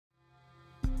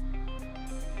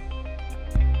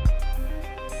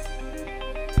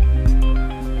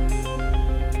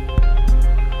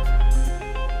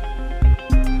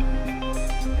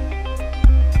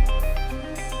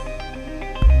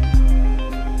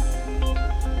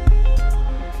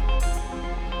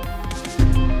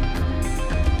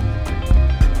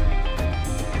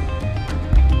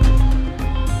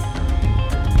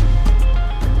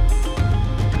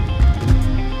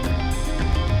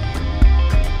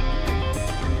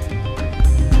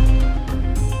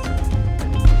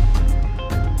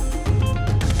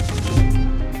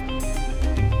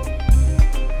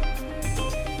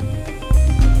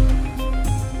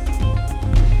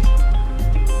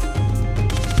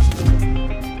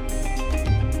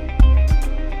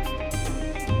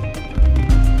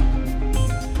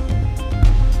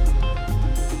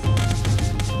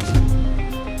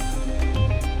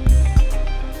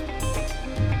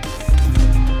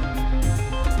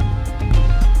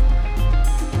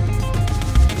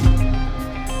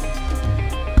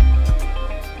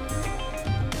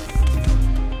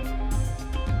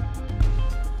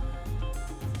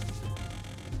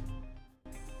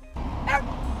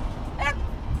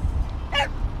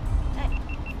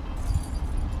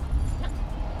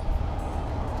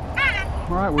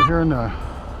Alright, we're here in the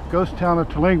ghost town of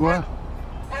Terlingua.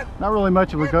 Not really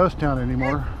much of a ghost town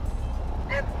anymore.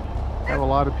 Have a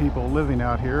lot of people living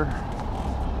out here.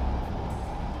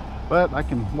 But I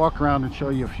can walk around and show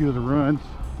you a few of the ruins.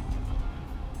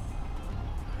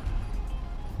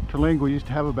 Terlingua used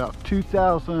to have about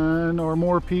 2,000 or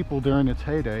more people during its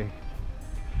heyday.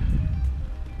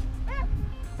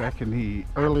 Back in the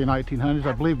early 1900s,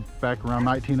 I believe back around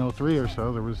 1903 or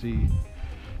so, there was the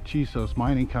Chisos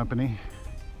Mining Company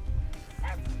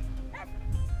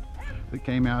that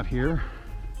came out here,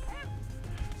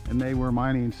 and they were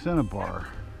mining cinnabar.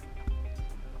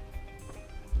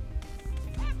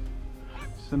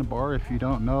 Cinnabar, if you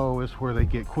don't know, is where they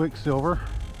get quicksilver,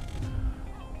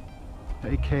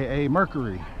 aka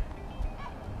mercury.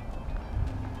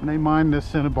 And they mined this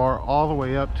cinnabar all the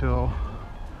way up till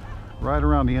right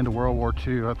around the end of World War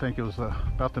II. I think it was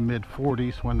about the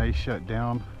mid-40s when they shut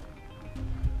down.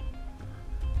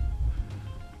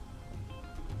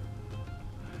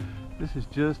 This is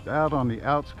just out on the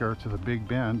outskirts of the Big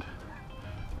Bend.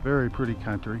 Very pretty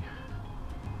country.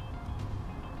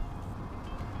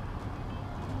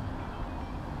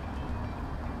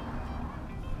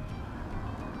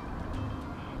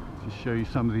 Just show you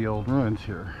some of the old ruins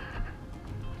here.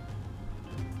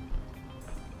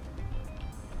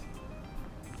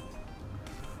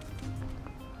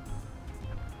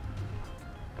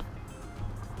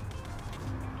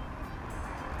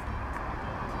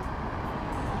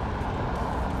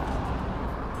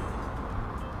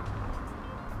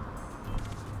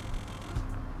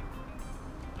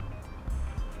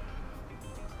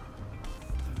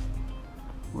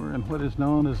 We're in what is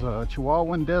known as a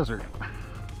Chihuahuan Desert.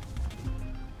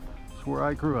 It's where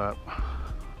I grew up.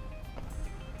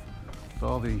 It's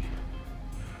all the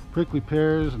prickly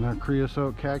pears and the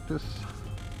creosote cactus.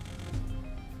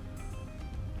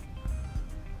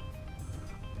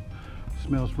 It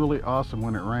smells really awesome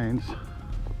when it rains.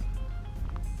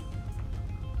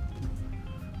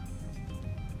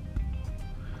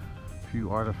 A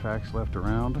few artifacts left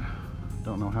around.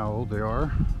 Don't know how old they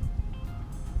are.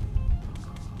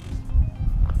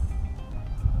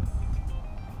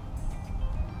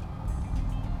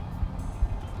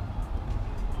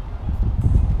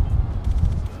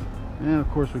 And of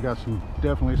course we got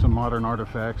definitely some modern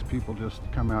artifacts. People just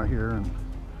come out here and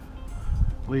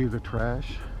leave the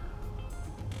trash.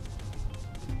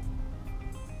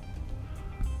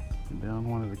 And down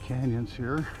one of the canyons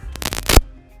here.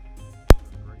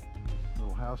 Great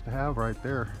little house to have right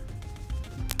there.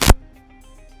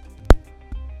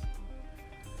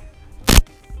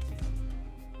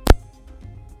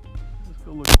 Let's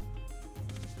go look.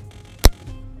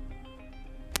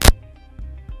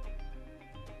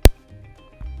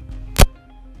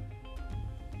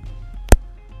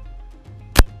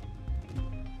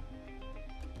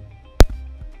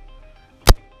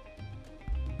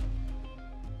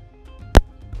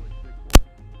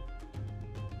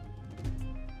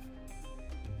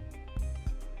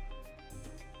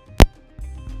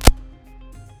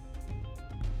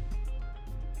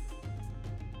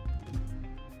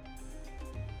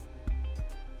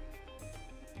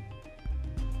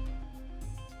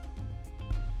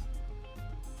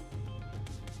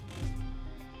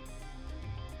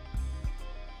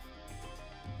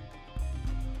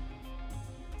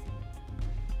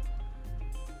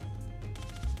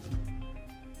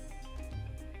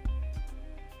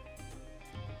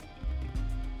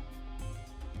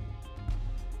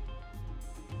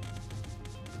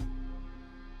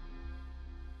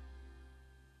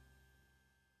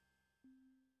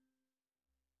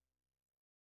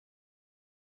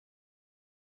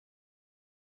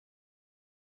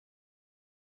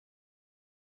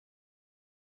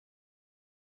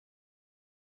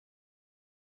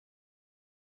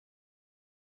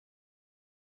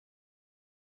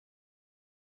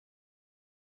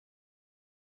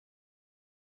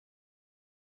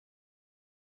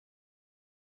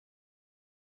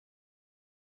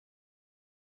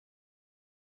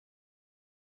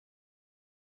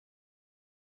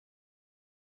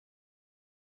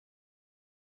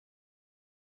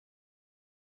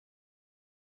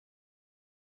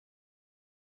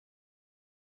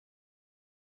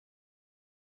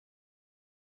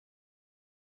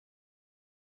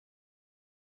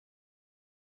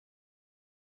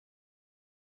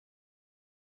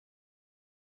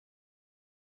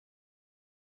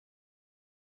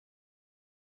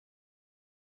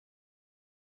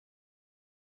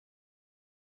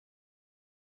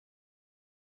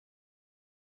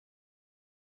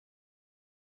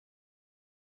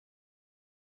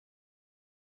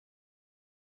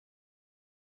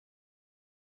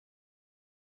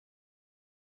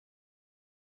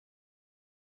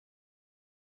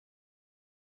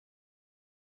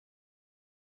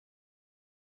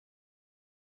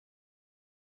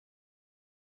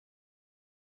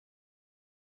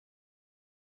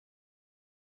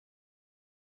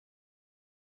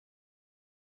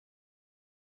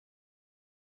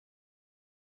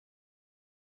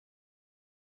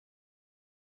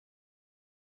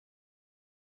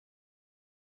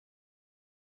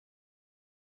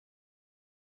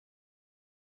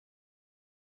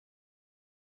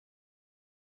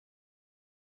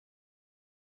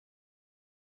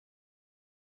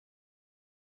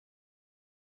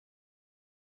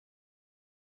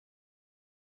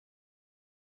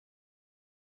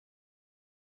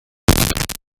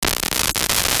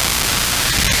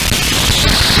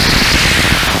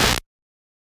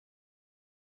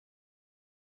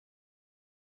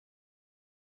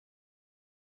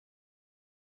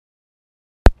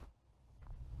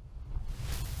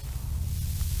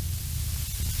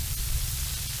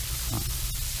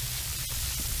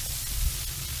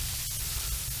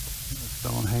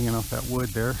 stone hanging off that wood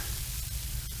there.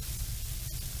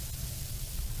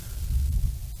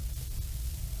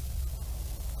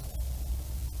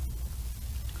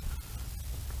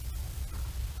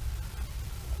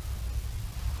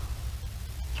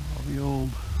 All the old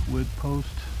wood post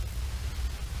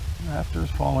rafters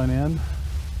falling in.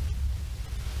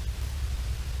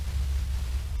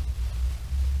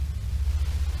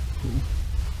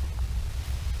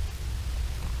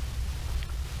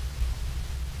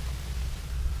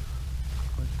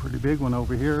 Pretty big one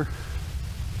over here.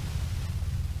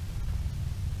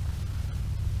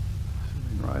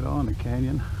 Sitting right on the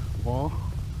canyon wall.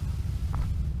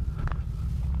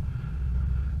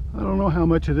 I don't know how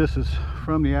much of this is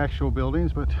from the actual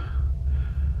buildings, but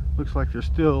looks like there's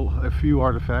still a few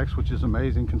artifacts, which is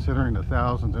amazing considering the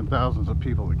thousands and thousands of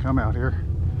people that come out here.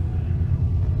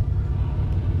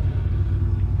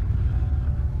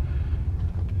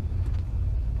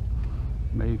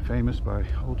 Made famous by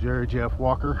old Jerry Jeff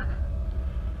Walker.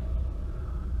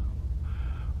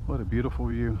 What a beautiful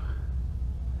view.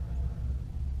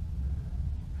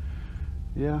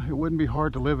 Yeah, it wouldn't be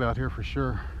hard to live out here for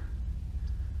sure.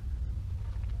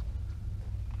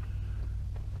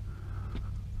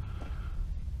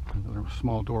 Another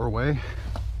small doorway.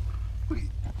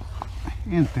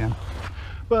 And thin,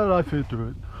 but I fit through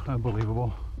it.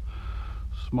 Unbelievable.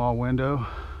 Small window.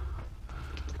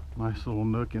 Nice little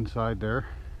nook inside there.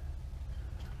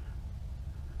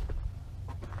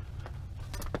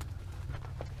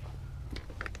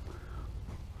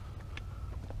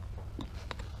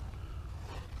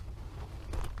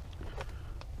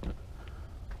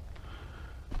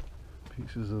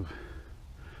 Pieces of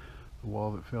the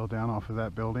wall that fell down off of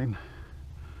that building.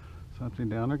 Something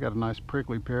down there. Got a nice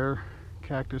prickly pear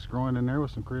cactus growing in there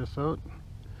with some creosote.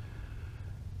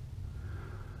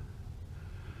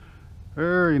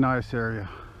 Very nice area.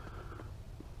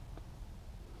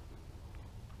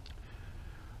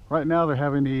 Right now they're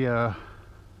having the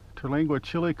Terlingua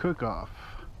chili cook-off.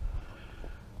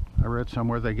 I read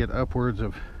somewhere they get upwards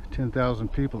of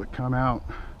 10,000 people that come out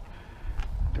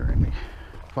during the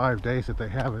 5 days that they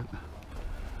have it.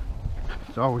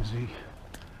 It's always the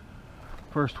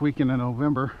first weekend in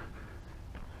November.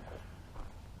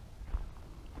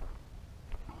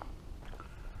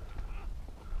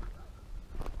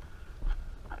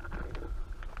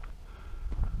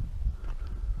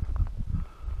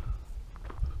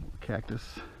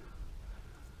 Cactus.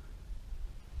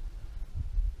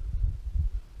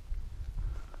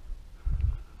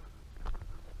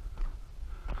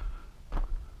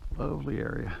 Lovely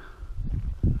area.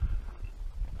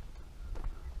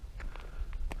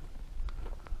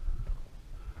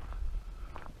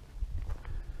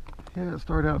 Yeah, it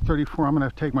started out 34. I'm gonna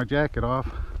have to take my jacket off.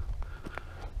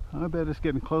 I bet it's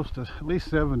getting close to at least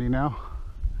 70 now.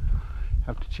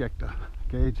 Have to check the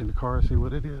gauge in the car, see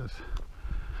what it is.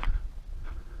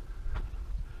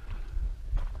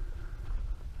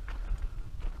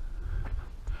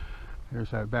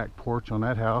 There's that back porch on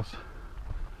that house.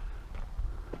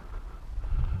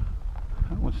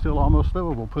 That one's still almost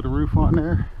livable. Put a roof on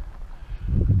there.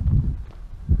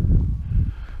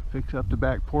 Fix up the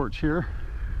back porch here.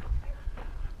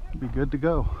 Be good to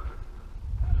go.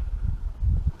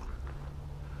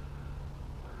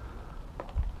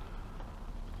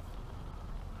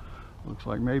 Looks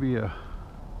like maybe a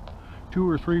 2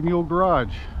 or 3 mule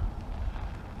garage.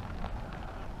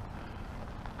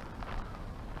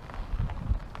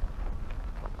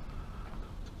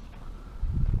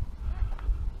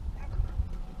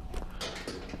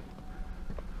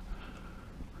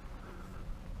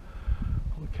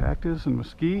 Cactus and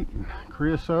mesquite and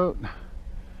creosote.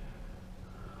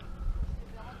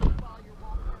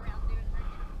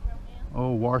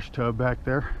 Oh, wash tub back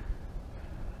there.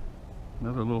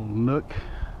 Another little nook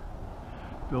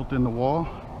built in the wall.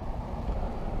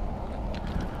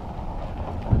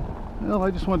 Well, I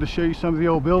just wanted to show you some of the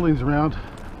old buildings around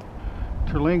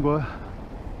Terlingua.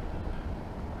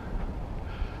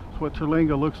 It's what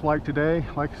Terlingua looks like today.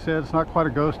 Like I said, it's not quite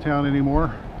a ghost town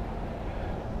anymore.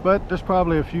 But there's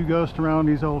probably a few ghosts around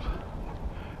these old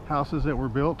houses that were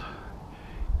built.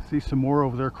 See some more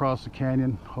over there across the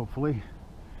canyon, hopefully.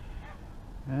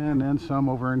 And then some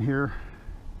over in here.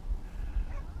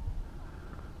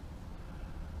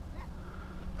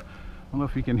 I don't know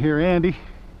if you can hear Andy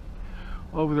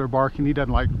over there barking. He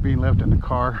doesn't like being left in the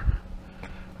car.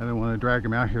 I didn't want to drag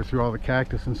him out here through all the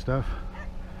cactus and stuff.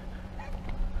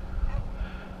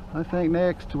 I think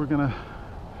next we're gonna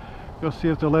go see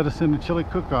if they'll let us in the chili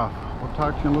cook-off. We'll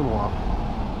talk to you in a little while.